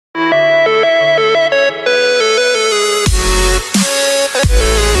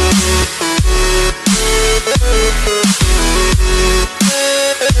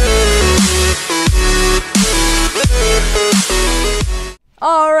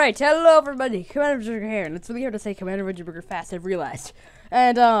Alright, hello everybody, Commander Burger here, and it's really hard to say Commander Burger fast, I've realized.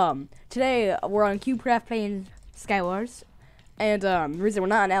 And, today we're on CubeCraft playing Skywars, and, the reason we're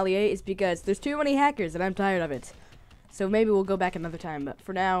not on LEA is because there's too many hackers, and I'm tired of it. So maybe we'll go back another time, but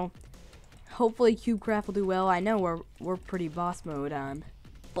for now, hopefully CubeCraft will do well. I know we're pretty boss mode on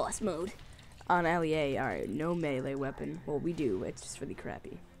LEA. Alright, no melee weapon. Well, we do, it's just really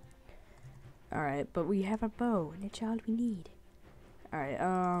crappy. Alright, but we have a bow, and it's all we need. Alright,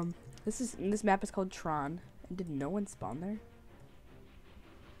 this map is called Tron. Did no one spawn there?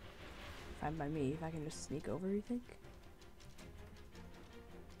 Fine by me, if I can just sneak over, you think?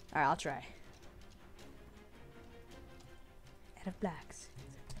 Alright, I'll try. Out of blacks.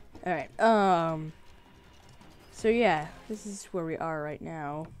 Alright, so yeah, this is where we are right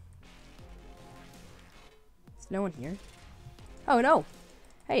now. There's no one here. Oh no!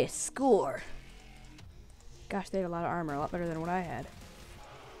 Hey, a score! Gosh, they had a lot of armor, a lot better than what I had.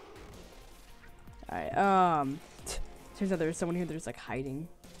 Alright, turns out there's someone here that's like hiding,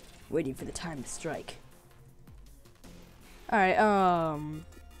 waiting for the time to strike. Alright,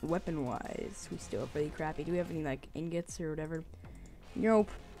 weapon-wise, we still have really crappy. Do we have any like ingots or whatever? Nope.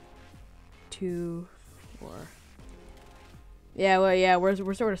 2, 4. Yeah, well, yeah,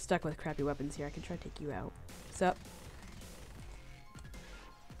 we're sort of stuck with crappy weapons here. I can try to take you out. What's up?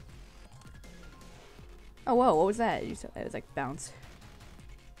 Oh, whoa, what was that? You said that was like bounce.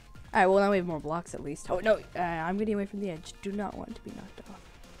 Alright, well, now we have more blocks at least. Oh, no, I'm getting away from the edge. Do not want to be knocked off.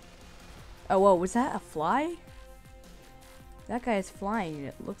 Oh, whoa, was that a fly? That guy is flying,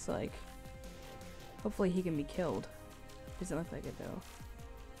 it looks like. Hopefully he can be killed. Doesn't look like it, though.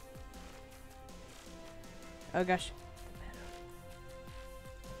 Oh, gosh.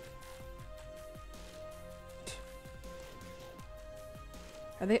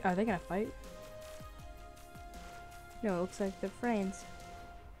 Are they gonna fight? No, it looks like they're friends.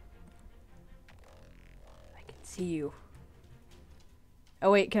 I can see you.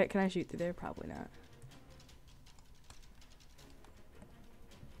 Oh wait, can I shoot through there? Probably not.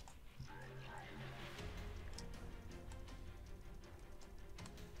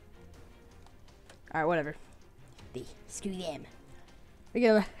 Alright, whatever. Screw them. We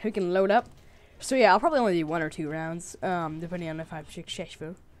can load up. So yeah, I'll probably only do 1 or 2 rounds, depending on if I'm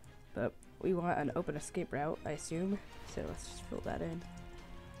successful. But we want an open escape route, I assume. So let's just fill that in.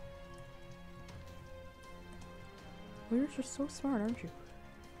 You're just so smart, aren't you?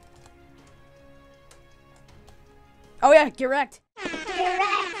 Oh yeah, get wrecked! Get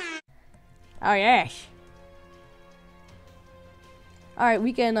wrecked! Oh yes! Alright,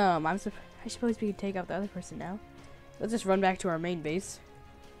 we can, I suppose we can take out the other person now. Let's just run back to our main base.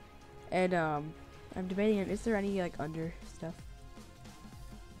 And, I'm debating on, is there any, like, under stuff?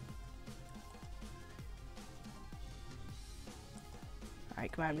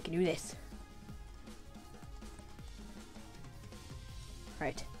 Alright, come on, we can do this.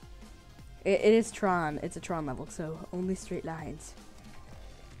 Alright. It is Tron. It's a Tron level, so only straight lines.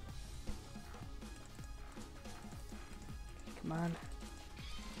 Come on.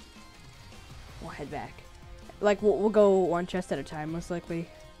 We'll head back. Like, we'll go one chest at a time, most likely.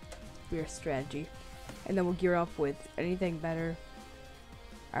 We're strategy. And then we'll gear up with anything better.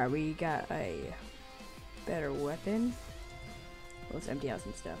 Alright, we got a better weapon. Let's empty out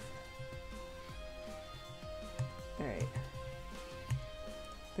some stuff. Alright.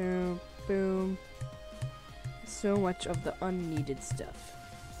 Boom, boom. So much of the unneeded stuff.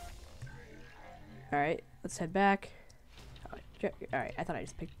 Alright, let's head back. Alright, I thought I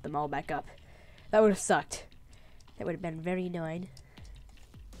just picked them all back up. That would have sucked. That would have been very annoying.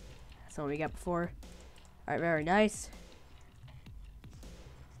 That's what we got before. Alright, very nice.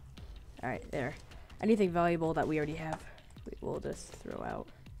 Alright, there. Anything valuable that we already have, we'll just throw out.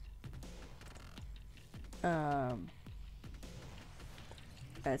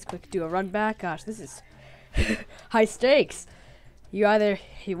 Let's quick do a run back. Gosh, this is high stakes. You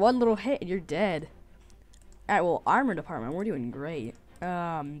one little hit and you're dead. Alright, well, armor department, we're doing great.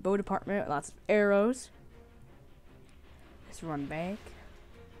 Bow department, lots of arrows. Let's run back.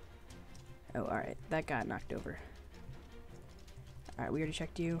 Oh, alright, that got knocked over. Alright, we already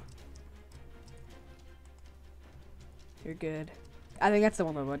checked you. You're good. I think that's the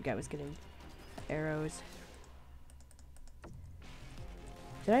one guy was getting. Arrows.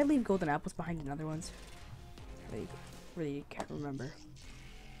 Did I leave golden apples behind in other ones? Really can't remember.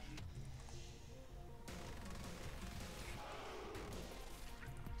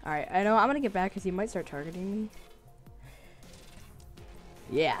 Alright, I know I'm gonna get back because he might start targeting me.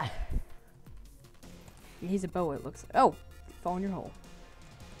 Yeah. He's a bow, it looks like. Oh! Fall in your hole.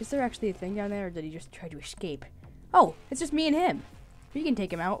 Is there actually a thing down there, or did he just try to escape? Oh, it's just me and him. We can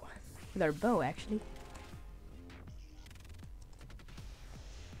take him out with our bow, actually.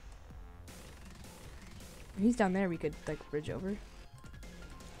 If he's down there, we could, like, bridge over.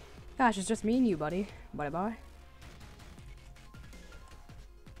 Gosh, it's just me and you, buddy. Bye-bye.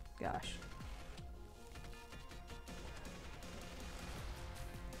 Gosh.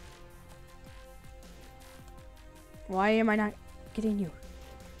 Why am I not getting you?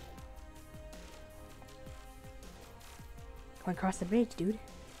 Come on, cross the bridge, dude.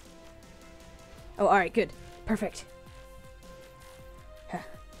 Oh, alright, good. Perfect. Huh.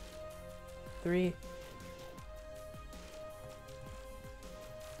 3.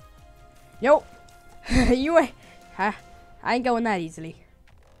 Nope. You ain't. Huh? I ain't going that easily.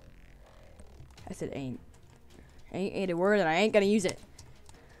 I said ain't. Ain't a word, and I ain't gonna use it.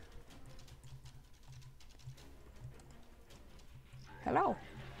 Hello.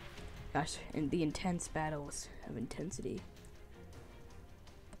 Gosh, in the intense battles of intensity.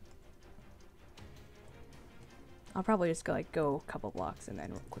 I'll probably just go, like, go a couple blocks and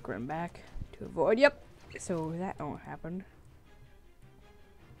then quick run back to avoid. Yep. So that won't happen.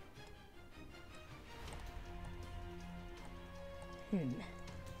 You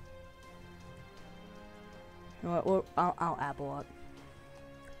know what? Well, I'll apple up.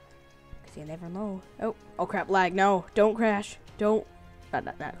 Cause you never know. Oh crap! Lag. No, don't crash. Don't.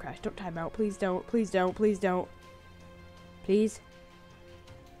 Not crash. Don't time out. Please don't. Please don't. Please don't. Please.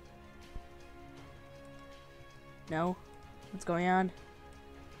 No. What's going on?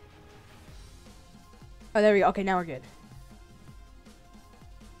 Oh, there we go. Okay, now we're good.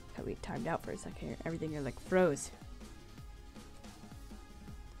 Thought we timed out for a second. Everything is like froze.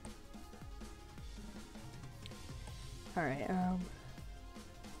 Alright,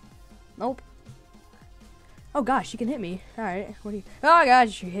 nope. Oh gosh, you can hit me. Alright, what do you... Oh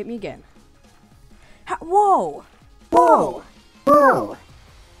gosh, you hit me again. Whoa! Whoa! Whoa!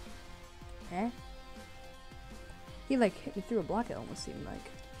 Eh? He like hit me through a block, it almost seemed like.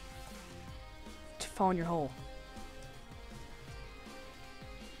 To fall in your hole.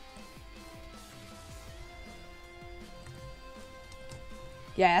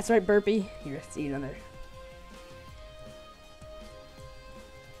 Yeah, that's right, Burpee. You're see another.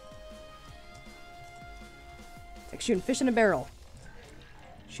 It's like shooting fish in a barrel.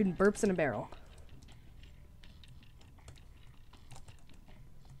 Shooting burps in a barrel.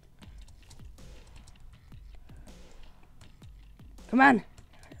 Come on!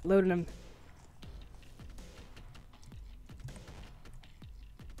 Loading them.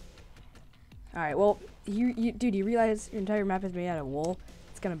 Alright, well, dude, you realize your entire map is made out of wool?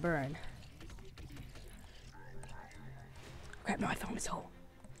 It's gonna burn. Crap, no, I found this hole.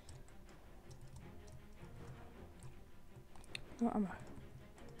 Well, I'm gonna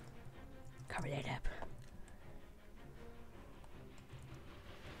cover that up.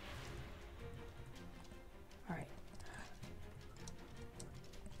 Alright.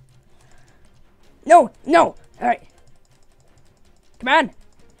 No! No! Alright. Come on!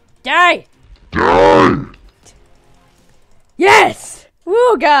 Die! Die! Yes!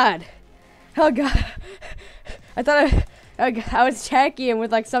 Oh God! Oh God! I thought I was attacking him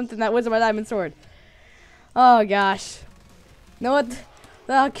with like something that wasn't my diamond sword. Oh gosh! Know what?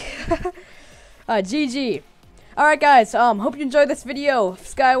 GG. Alright guys, hope you enjoyed this video of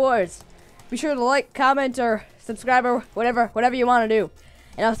Skywars. Be sure to like, comment, or subscribe, or whatever you want to do.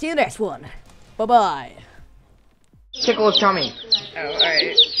 And I'll see you in the next one. Bye bye. Tickle his tummy. Oh,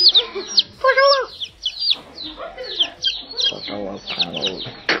 alright.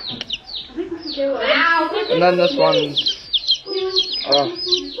 And then this one's... Oh.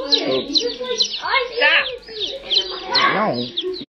 Stop! No.